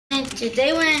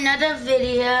Today we're in another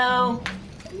video.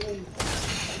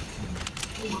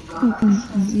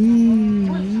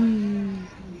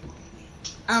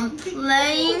 I'm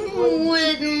playing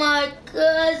with my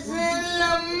cousin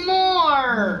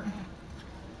Lamar.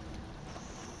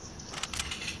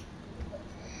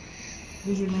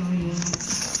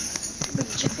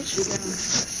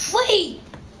 Wait!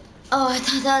 Oh, I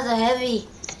thought that was a heavy.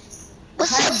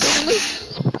 What's up,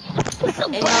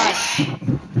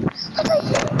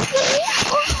 Hey,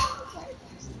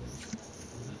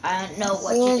 I don't know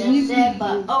what you just said,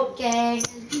 but okay.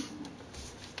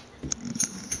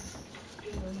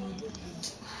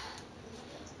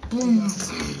 Boom.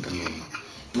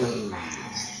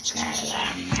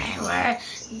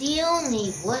 The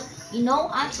only what you know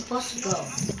I'm supposed to go.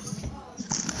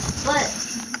 But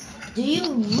do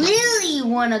you really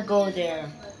wanna go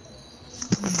there?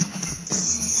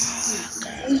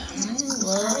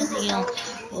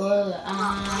 Well,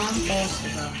 I'm supposed to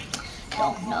go.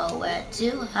 Don't know where to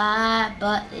hide,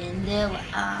 but in there where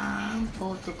I'm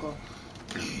supposed to go.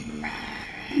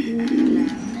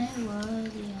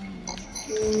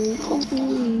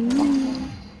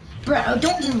 Bro,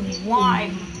 don't even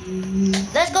whine.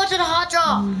 Let's go to the hot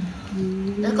drop.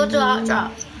 Let's go to the hot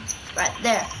drop. Right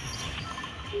there.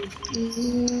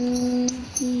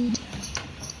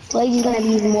 Like he's gonna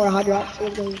be more hot drops.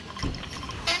 So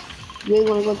we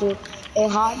wanna go to a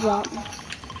hot drop.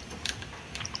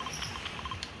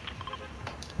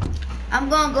 I'm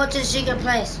gonna go to the secret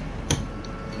place.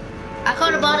 I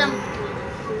caught the bottom.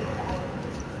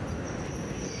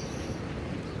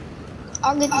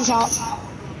 I'll get the top.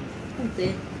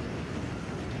 Okay.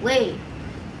 Wait.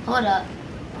 Hold up.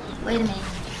 Wait a minute.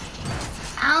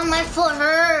 Ow, my foot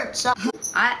hurts.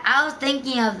 I was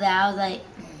thinking of that. I was like,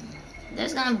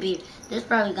 there's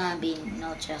probably gonna be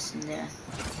no chest in there.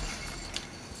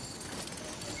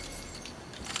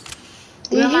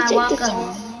 Did you take the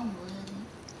top?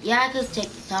 Yeah, I could take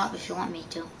the top if you want me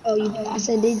to. Oh, you? I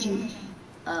said, did you?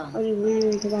 Oh. I was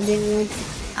wondering because I didn't want to.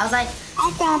 I was like,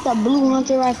 I found the blue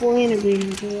hunter rifle and a green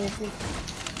hunter rifle.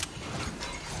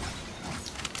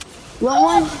 What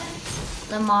one?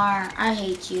 Lamar, I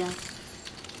hate you.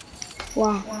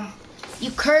 Wow.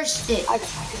 You cursed it.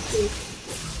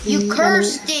 You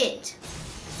cursed it.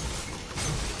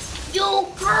 You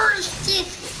cursed it.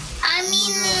 I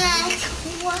mean, like,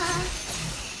 what?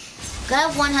 Do I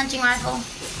have one hunting rifle?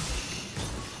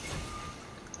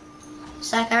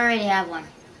 Psych, I already have one.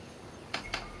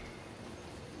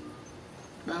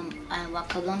 I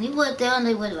walk along the wood, there on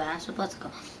the wood where I'm supposed to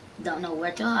go. Don't know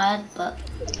where to hide, but...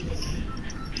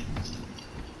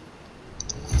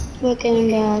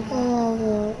 Looking back.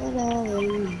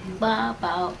 Bow,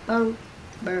 bow, bow.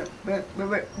 Burr, burr, burr,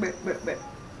 burr, burr, burr, burr.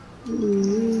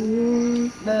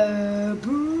 Burr,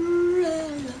 burr, la,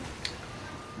 la.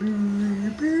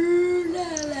 Burr, burr, la,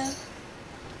 la.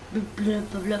 Burr, burr,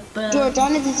 burr, burr, burr. George, I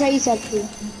wanted to tell you something.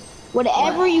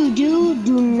 Whatever you do,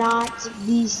 do not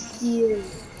be scared.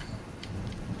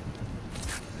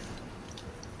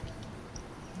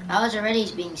 I was already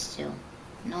being still.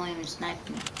 No one even sniped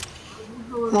me.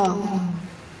 Oh.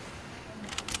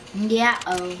 Yeah,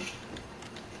 oh.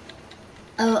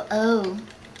 Oh, oh.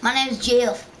 My name is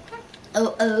Jeff.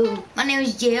 Oh, oh. My name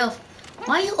is Jeff.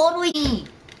 Why are you always me?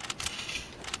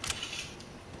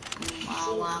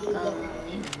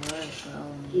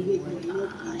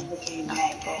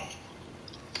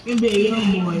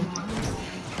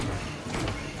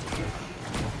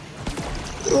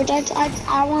 George,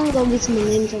 I want to go get some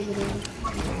limbs over there.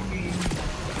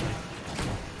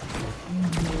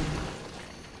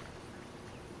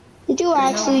 Did you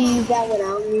actually use that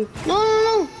without me? No, no,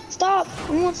 no! Stop!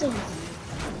 I want some.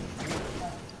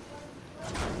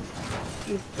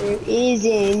 If there is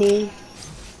any.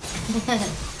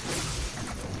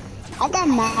 I got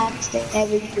maxed at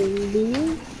everything, do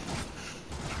you?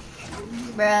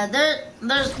 Bruh,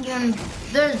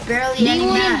 there's barely any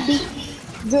max.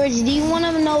 George, do you want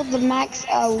to know the max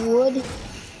wood?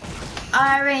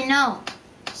 I already know.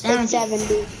 70. It's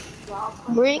 70.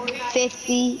 Brick,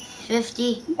 50.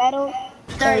 50. Metal,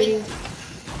 30.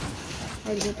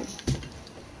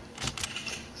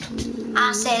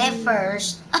 I said it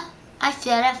first. I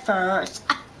said it first.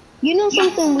 You know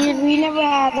something weird? We never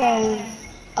had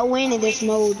a win in this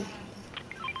mode.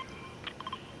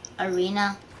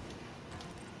 Arena.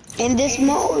 In this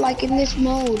mode, like in this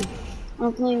mode.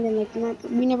 I'm playing them like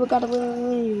that. We never got a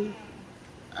win.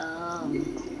 Oh.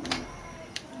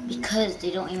 Because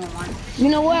they don't even want it. You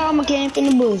know what? I'm gonna camp in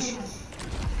the bush.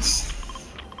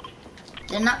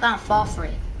 They're not gonna fall for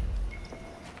it.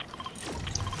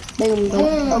 They're gonna go.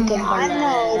 Okay, I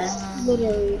know. It's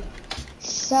literally.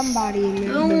 somebody in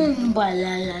there. Boom, ba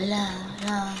la la la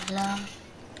la la.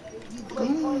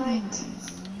 Boom,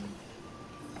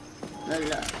 la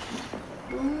la.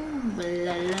 Boom, ba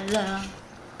la la la.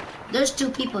 There's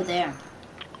 2 people there.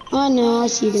 I know, I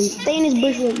see them. Stay in this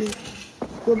bush with me.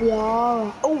 We'll be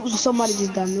alright. Oh, somebody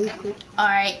just got me.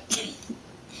 Alright.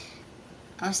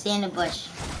 I'm stay in the bush.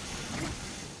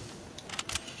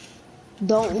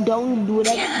 Don't do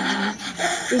that.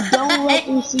 Just don't let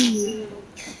them see you.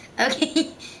 Okay.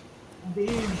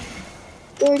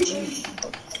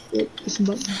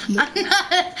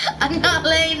 I'm not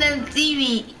letting them see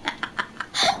me.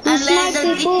 I'm letting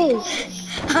them see.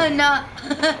 Oh no.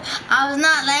 I was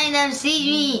not letting them see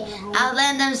me. I was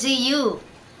letting them see you.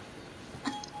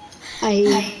 I hate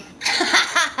you.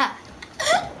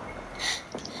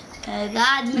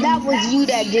 That was you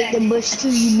that did the bush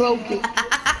too. You broke it.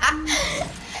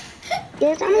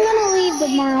 George, I'm gonna leave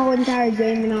my whole entire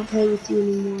game and not play with you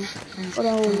anymore for the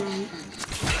whole night.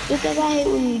 Because I hate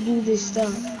when you do this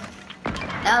stuff.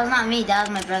 That was not me. That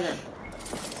was my brother.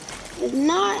 It's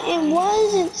not. It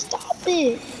wasn't. Stop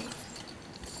it.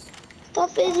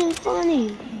 Stuff isn't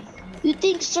funny. You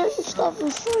think certain stuff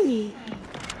is funny.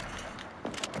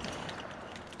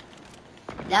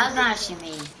 That was not actually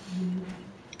me.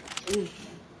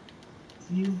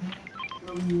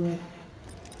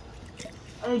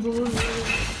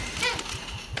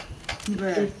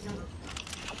 Bruh.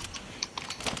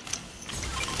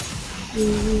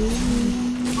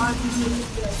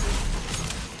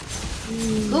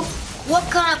 What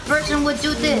kind of person would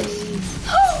do this?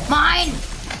 Mine!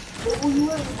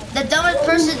 The dumbest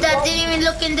person that didn't even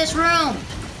look in this room.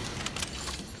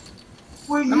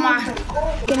 Lamar.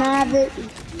 Can I have it?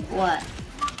 What?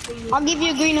 I'll give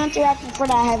you a green hunter after for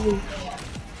that heavy.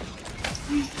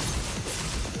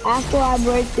 After I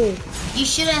break this. You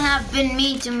shouldn't have been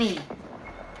mean to me.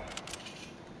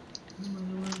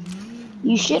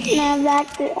 You shouldn't have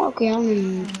acted. Okay, I don't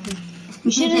even.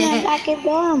 You shouldn't have acted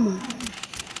dumb.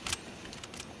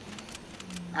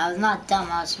 I was not dumb,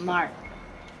 I was smart.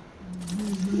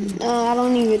 I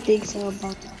don't even think so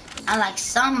about that. I'm like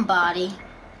somebody.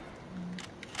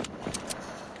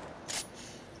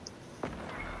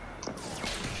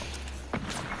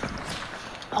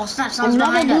 Oh snap, someone's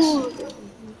behind us.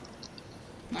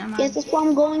 Never mind. Yes, that's why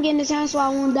I'm going in this house so I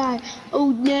won't die.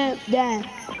 Oh, yeah, dad.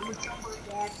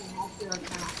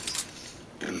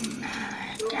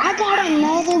 I got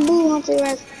another blue hunter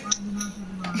rifle.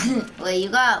 Wait, you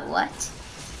got what?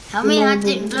 How many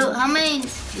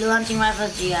blue hunting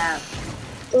rifles do you have?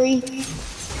 3.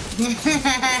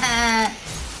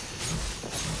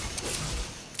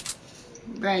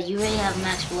 Bruh, you already have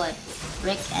max wood,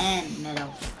 brick and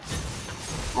metal.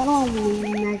 I don't have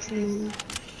any maximum.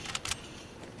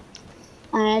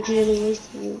 I actually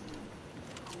wasted it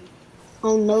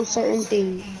on no certain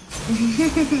thing.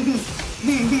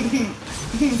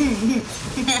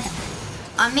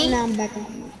 On me? And now I'm back on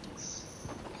max.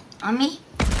 On me?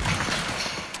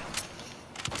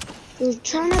 Dude,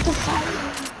 try not to fight.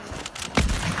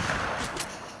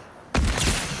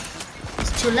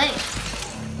 It's too late.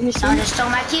 Someone just stole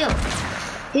my kill.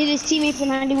 Hit his teammate for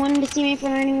 91. His teammate for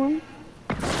 91.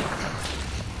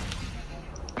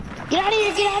 Get out of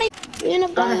here! Get out of here! You end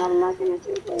up dying. I'm not gonna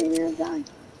do it. You end up dying.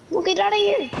 Well, get out of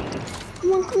here!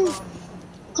 Come on, come on.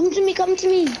 Come to me, come to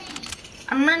me.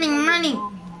 I'm running, I'm running.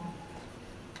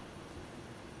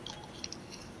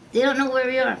 They don't know where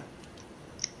we are.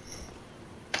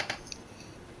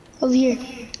 Over here.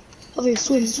 Over here,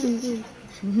 swim, swim, swim.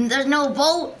 There's no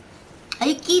boat. Are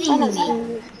you kidding me?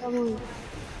 Come on.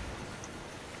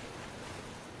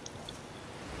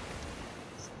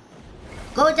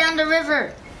 Go down the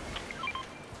river.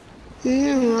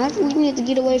 No, I think we need to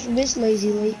get away from this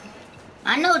lazy lake.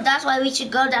 I know, that's why we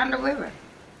should go down the river.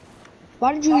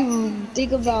 Why did you even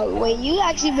think about, wait, you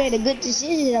actually made a good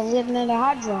decision of living in a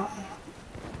hot drop.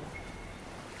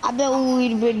 I bet we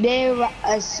would have been there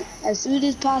as soon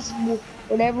as possible,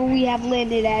 whatever we have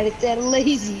landed at instead of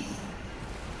lazy.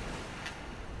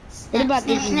 What about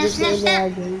this is just the end of our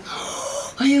game?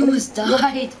 I almost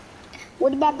died.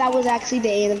 What about that was actually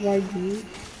the end of our game?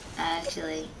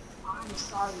 Actually.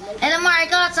 Hey Lamar, I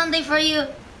got something for you.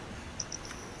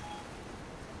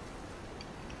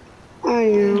 I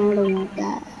don't want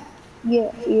that.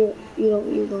 You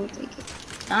don't take it.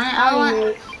 I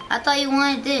thought you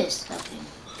wanted this. Okay.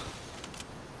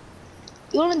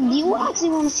 Do you actually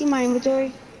want to see my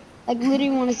inventory? Like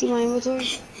literally want to see my inventory?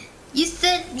 You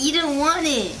said you didn't want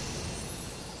it.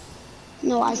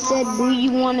 No, I said, do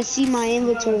you want to see my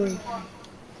inventory?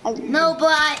 No,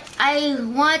 but I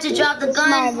wanted to drop the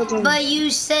gun, but you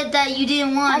said that you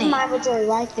didn't want it. That's my inventory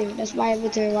right there. That's my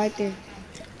inventory right there.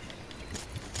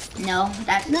 No,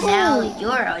 that's No. now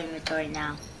your inventory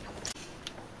now.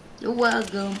 You're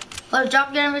welcome. Oh,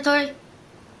 drop your inventory.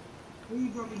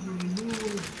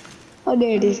 Oh,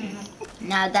 there it is.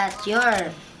 Now that's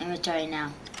your inventory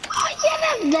now. Oh,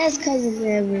 you're the best cousin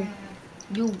ever.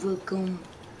 You're welcome.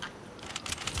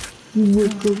 You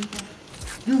welcome.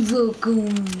 You're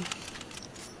welcome.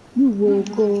 You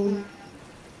welcome.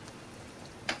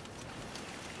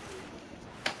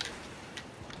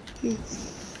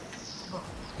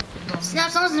 Snap,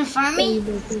 someone's in front of me?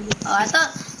 Oh, I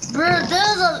thought, bro,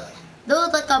 there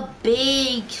was like a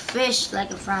big fish like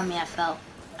in front of me. I felt,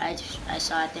 I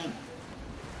saw. I think.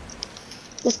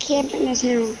 Let's camp in this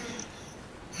house.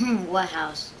 What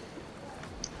house?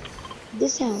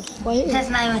 This house, right here. That's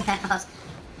not even a house.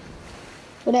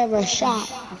 Whatever, a shop.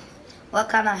 What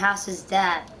kind of house is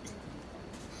that?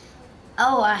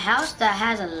 Oh, a house that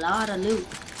has a lot of loot.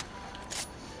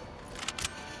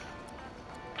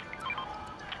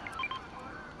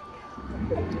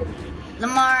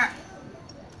 Lamar,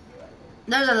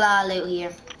 there's a lot of loot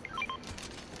here.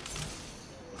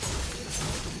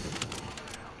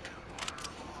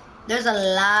 There's a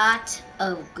lot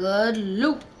of good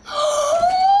loot.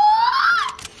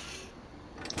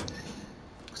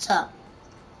 What's up?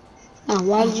 Oh,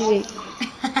 why did you say?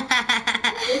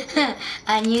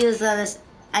 I knew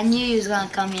he was gonna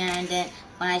come here, and then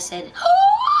when I said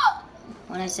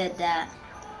that.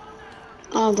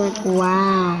 I was like,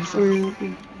 wow. For real.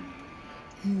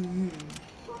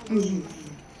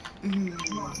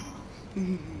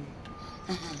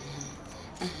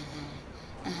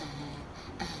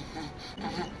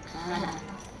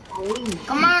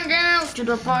 Come on down to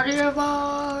the party of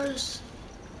ours.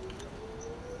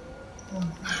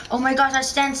 Oh my gosh, I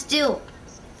stand still.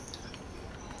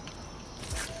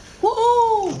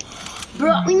 Woo!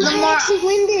 Bro, We might Lamar, actually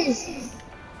win this.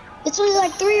 It's only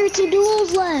like 3 or 2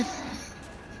 duels left.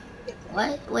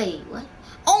 what? Wait, what?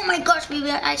 Oh my gosh, we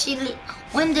will actually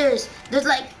win this. There's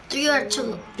like 3 or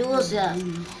 2 duels left.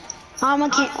 I'm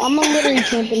literally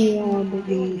camping you all the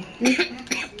game.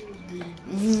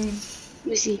 Let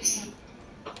me see.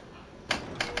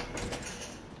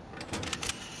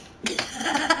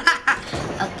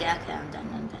 Okay, I'm done.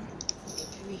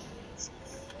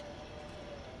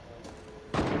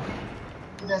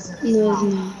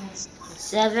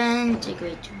 7 to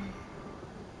grade 2.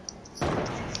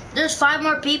 There's 5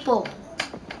 more people.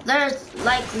 There's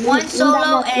like one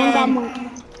solo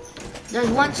and there's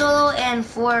 1 solo and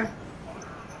 4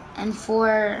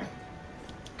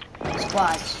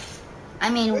 squads. I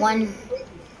mean 1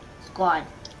 squad.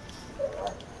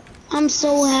 I'm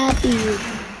so happy.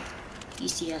 You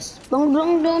see us. Don't do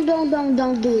it.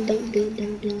 Don't do it.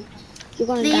 You're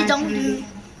gonna Please die. don't do.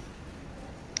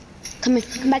 Come here.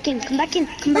 Come back in. Come back in.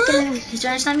 Come back in the house. He's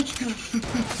trying to stop me.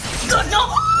 God, no!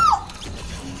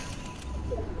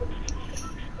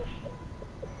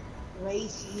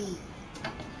 Race me.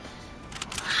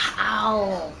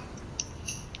 Ow.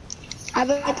 I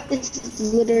bet this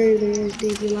is literally the worst day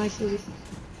of your life. He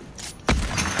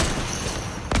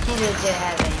legit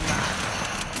have it.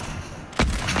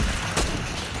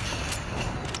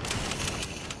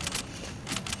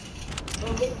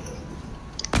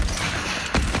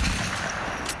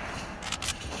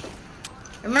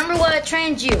 Remember what I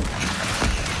trained you.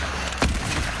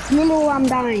 Remember where I'm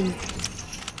dying.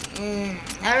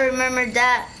 I remembered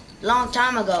that long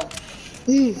time ago.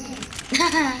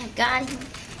 God.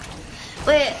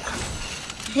 Wait,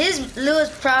 his loot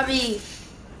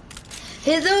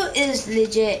is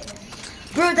legit.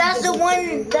 Bro,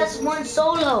 that's one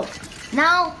solo.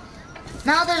 Now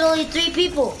there's only 3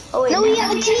 people. Oh wait. No, we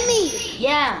have a teammate.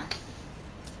 Yeah.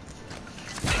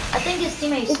 I think his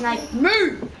teammate sniped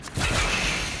me.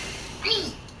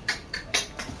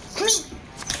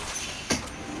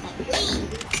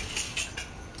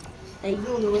 Hey, you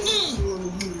know what?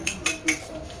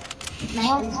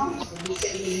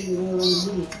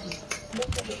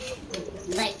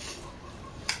 Like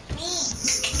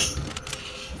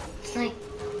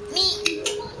me.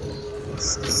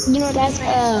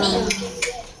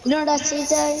 You know that's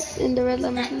Caesar in the red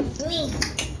Lamborghini? Me.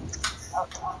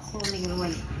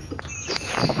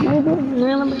 Red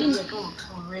Lamborghini. Come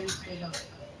on, ready, straight up.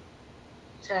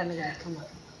 Try to come on.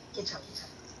 Get up.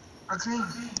 Okay.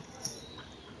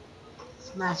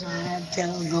 Smash on that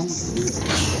tail, go.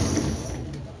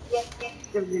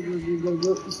 Do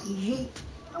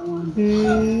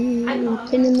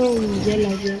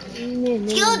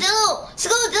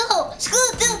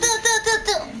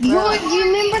you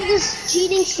remember this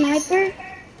cheating sniper?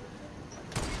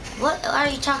 What are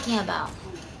you talking about?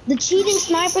 The cheating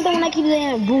sniper, the one that keeps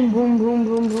saying boom, boom, boom,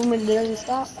 boom, boom, and it doesn't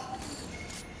stop.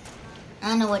 I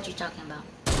don't know what you're talking about.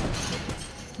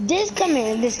 This come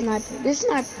here, this sniper. This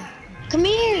sniper. Come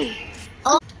here.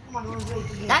 Oh,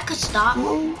 that could stop.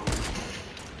 Oh,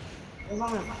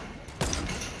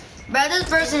 Bro, this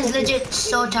person is legit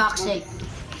so toxic.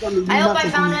 I hope I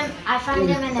found him. I found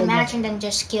him in the match and then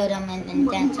just killed him and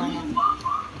danced on him.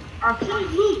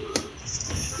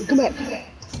 come back. Okay,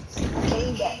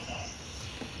 back.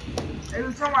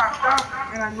 Every time I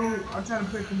stop and I go, I'm trying to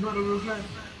play computer real fast.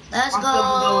 Let's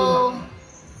go.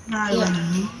 Nah, Yeah.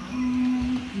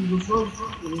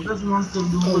 that's what I'm still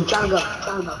doing. Try to go.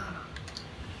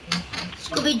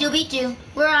 Scooby Dooby Doo,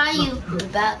 where are you? We're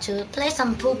about to play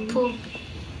some poop poop.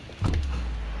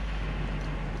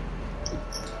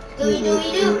 Scooby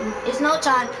Dooby Doo, it's no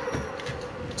time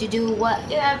to do what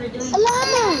you have to do.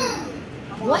 Alama!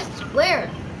 What? Where?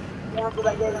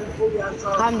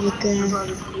 I'm just kidding.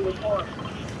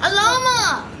 A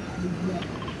llama!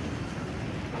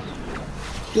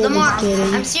 You're Lamar, just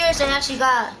kidding. I'm serious, I actually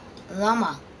got a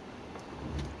llama.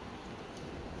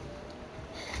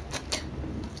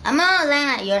 I'm gonna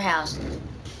land at your house.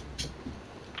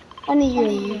 I need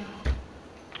you.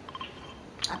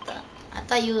 I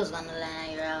thought you was gonna land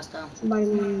at your house though. Somebody.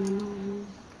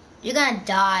 You're gonna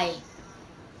die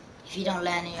if you don't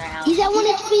land in your house. He's at 1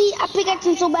 HP. I pickaxed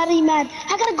him so bad he mad.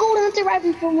 I got a gold hunter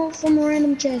rifle from a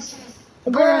random chest.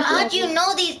 Bro, how'd you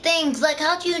know these things? Like,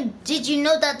 did you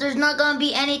know that there's not gonna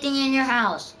be anything in your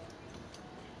house?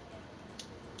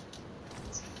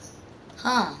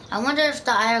 Huh, I wonder if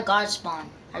the Iron Guards spawn.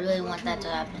 I really want that to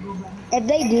happen. If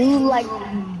they do, like,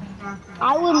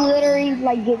 I would literally,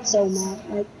 like, get so mad.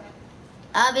 Like,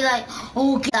 I'll be like,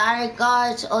 oh, the Iron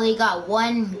Guards only got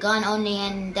one gun only,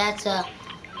 and that's a...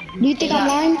 do you think I'm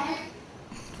lying?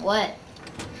 What?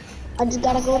 I just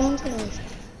got a gold hunter rifle.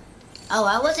 Oh,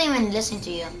 I wasn't even listening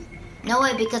to you. No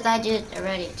way, because I did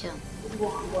already, too.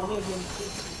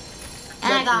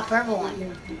 And I got a purple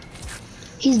one.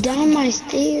 He's down my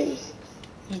stairs.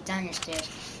 He's down your stairs.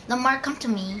 Lamar, come to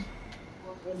me.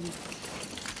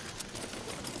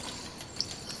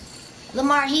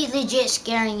 Lamar, he's legit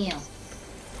scaring you.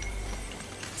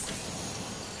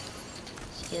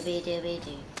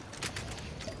 Scooby-Dooby-Doo.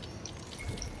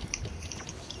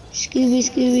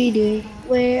 Scooby-Doo,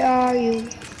 where are you?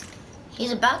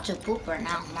 He's about to poop right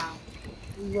now, Mom.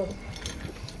 You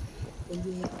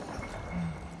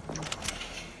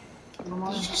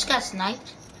just got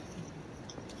sniped.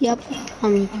 Yep,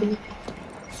 I'm pretty.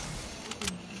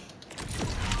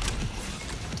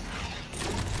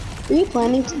 Are you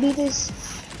planning to do this?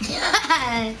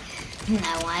 I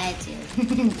wanted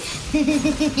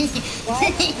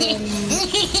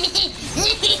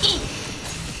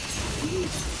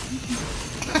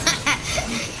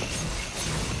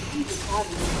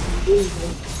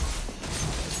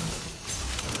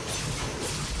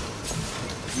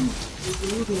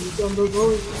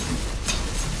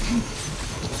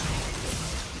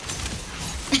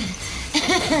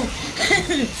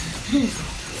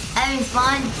Having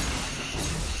fun?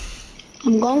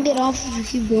 I'm gonna get off if you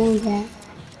keep doing that.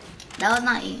 That was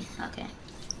not you. Okay.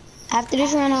 After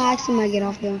this round, I'll actually might get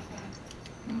off though.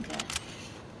 Okay.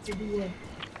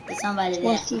 There's somebody there.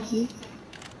 What's Tiki?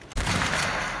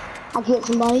 I killed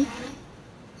somebody.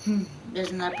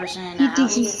 There's another person in He the thinks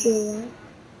house. he's still right.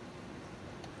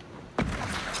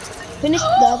 Finish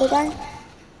the other guy.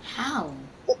 How?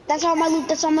 That's all my loot.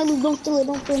 That's all my loot. Don't steal it.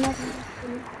 Don't steal nothing.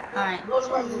 Alright.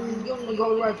 Give him the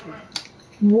gold rifle.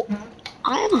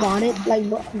 I have got it. Like,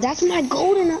 bro, that's my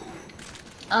golden.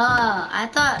 I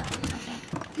thought.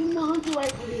 Give him the hunter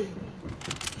rifle.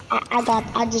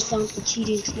 I just found the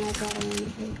cheating sniper. I don't want to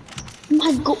play.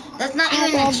 My go. That's not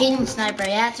even a cheating sniper.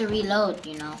 You have to reload,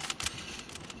 you know.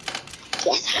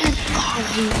 Yes, I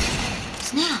got it.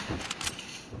 Snap.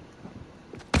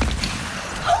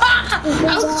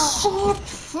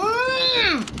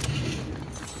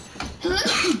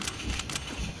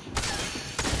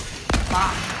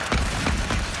 Wow.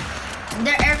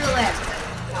 They're everywhere.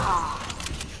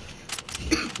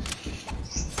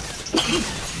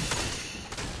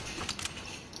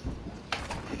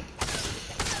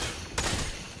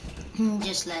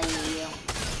 Just let you.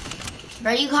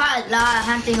 Bro, you got a lot of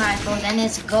hunting rifles and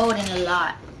it's golden a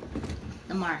lot.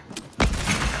 Lamar.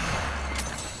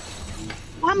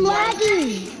 I'm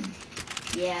lagging.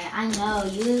 Yeah, I know.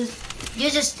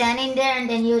 You're just standing there and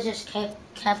then you just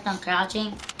kept on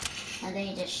crouching and then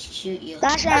you just shoot you.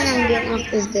 That's why I'm getting off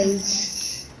this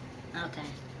stage. Okay.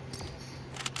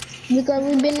 Because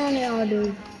we've been on it all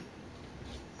day.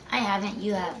 I haven't.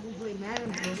 You have.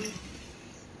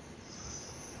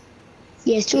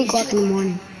 Yeah, it's 2 o'clock in the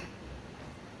morning.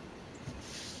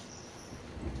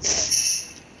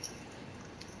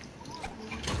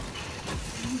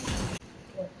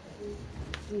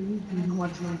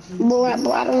 watching on TV.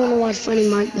 But I don't want to watch Funny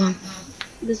Mike though.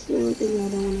 This is the only thing I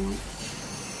don't want to watch.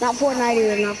 Not Fortnite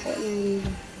either. Not Fortnite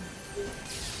either.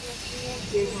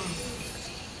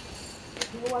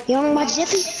 You want to watch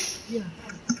Jiffy? Yeah.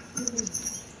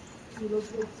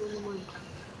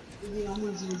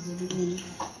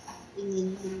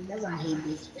 That's why I hate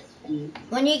this.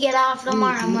 When you get off,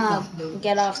 Lamar, I'm gonna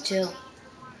get off too.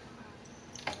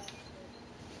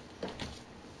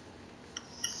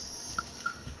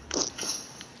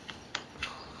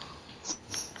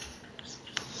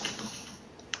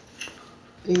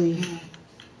 Really?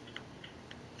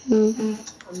 Mm-hmm.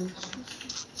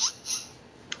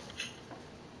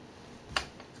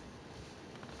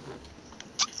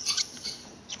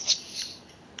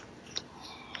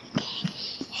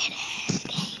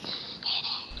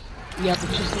 Yeah, but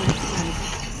just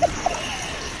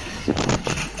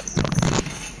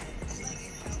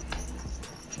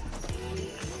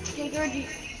Hey, Georgie.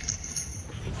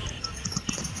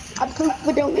 I poop,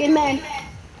 but don't get mad.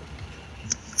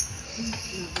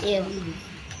 Ew.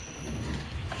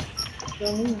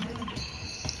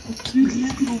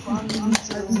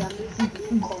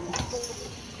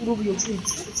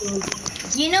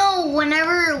 You know,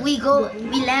 whenever we go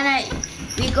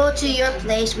to your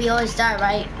place, we always die,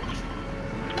 right?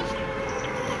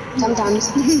 Sometimes.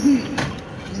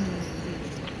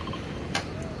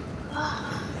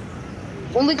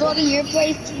 When we go to your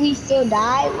place, we still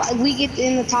die. Like we get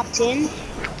in the top 10.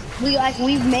 We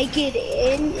make it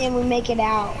in and we make it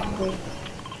out.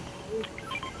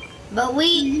 But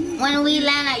when we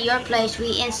land at your place,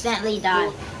 we instantly die.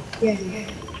 Yeah.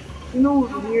 You know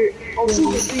what's weird? Oh,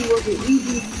 Super 3 wasn't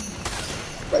easy.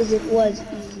 It was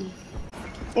easy.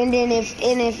 And then if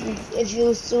it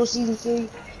was still season 3,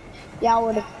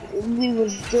 we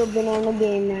would still been on the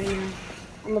game right now.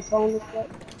 On the phone with that.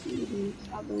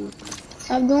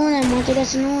 Stop doing that, Monty.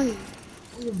 That's annoying.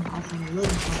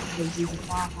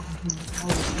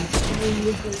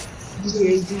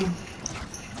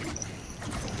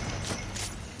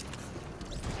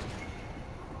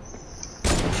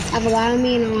 I forgot on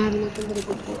me and I don't have nothing but a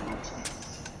good boy.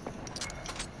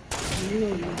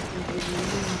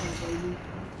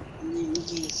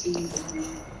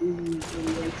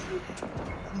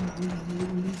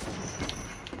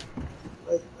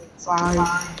 Five,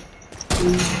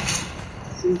 3,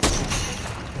 6,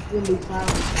 25.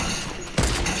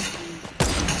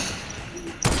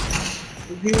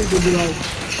 Here's the like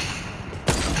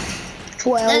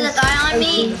 12. There's a guy on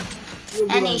me,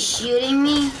 13. and he's shooting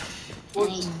me, and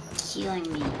he's killing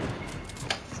me.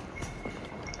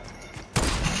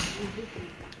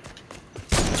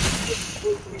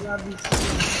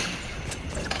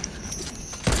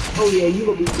 oh yeah, you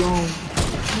gonna be gone.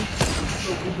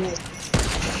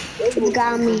 It's a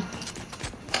guy on me.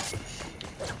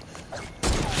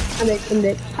 I'm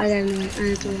dead. I got him. I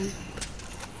have to run.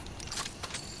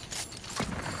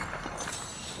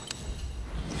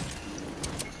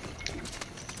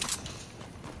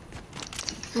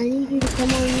 I need you to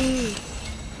come on me.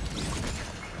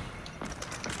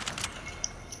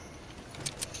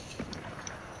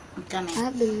 I'm coming.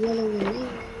 I've been yelling at you.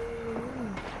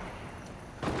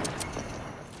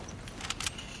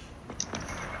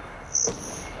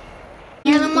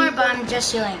 Hear no more, but I'm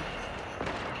just healing.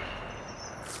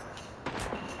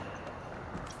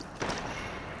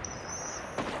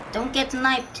 Don't get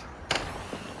sniped.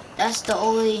 That's the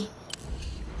only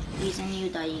reason you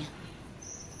die.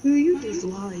 You just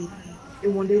lied.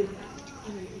 In one day.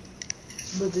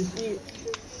 But the shit,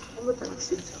 I'm looking at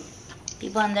 6.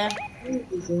 People in there. You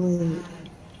just lying.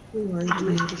 You lying to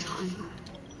me.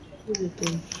 Look at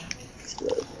them.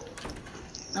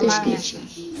 No matter.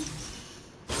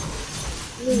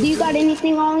 Do you got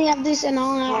anything? I only have this and I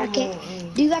only have arcade.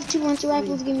 Do you have 2 hunter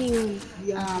rifles? Give me one.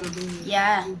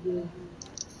 Yeah.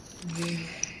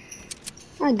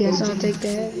 I guess I'll take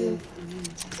that.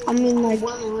 I mean, like,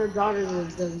 one of her daughters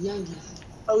was the youngest.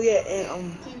 Oh yeah,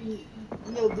 and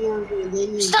You know,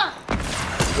 they Stop!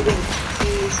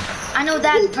 I know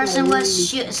that person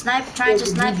was trying to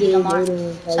snipe you, Lamar. So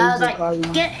I was like,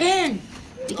 get in!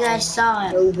 Because I saw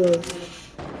him.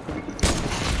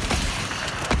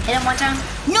 Hit him one time.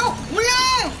 No!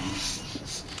 No!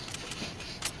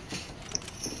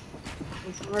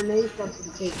 her name starts with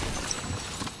a K.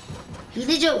 He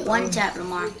did your one tap,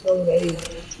 Lamar. I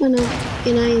know,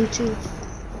 and I am too.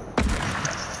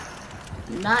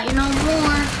 Not you no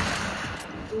more.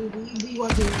 Be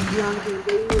watching Bianca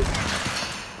Davis.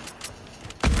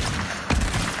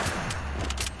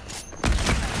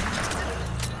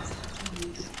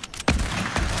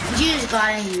 You just got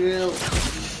in real.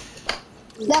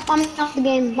 Yep, I'm off the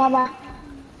game. Bye bye.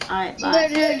 Alright,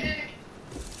 bye.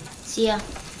 See ya.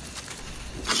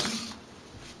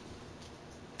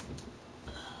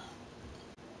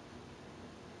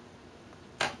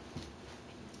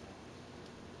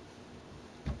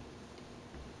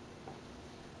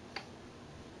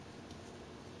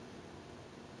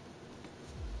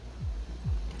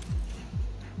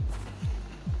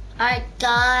 Alright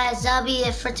guys, that'll be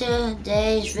it for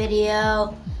today's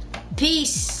video.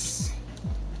 Peace.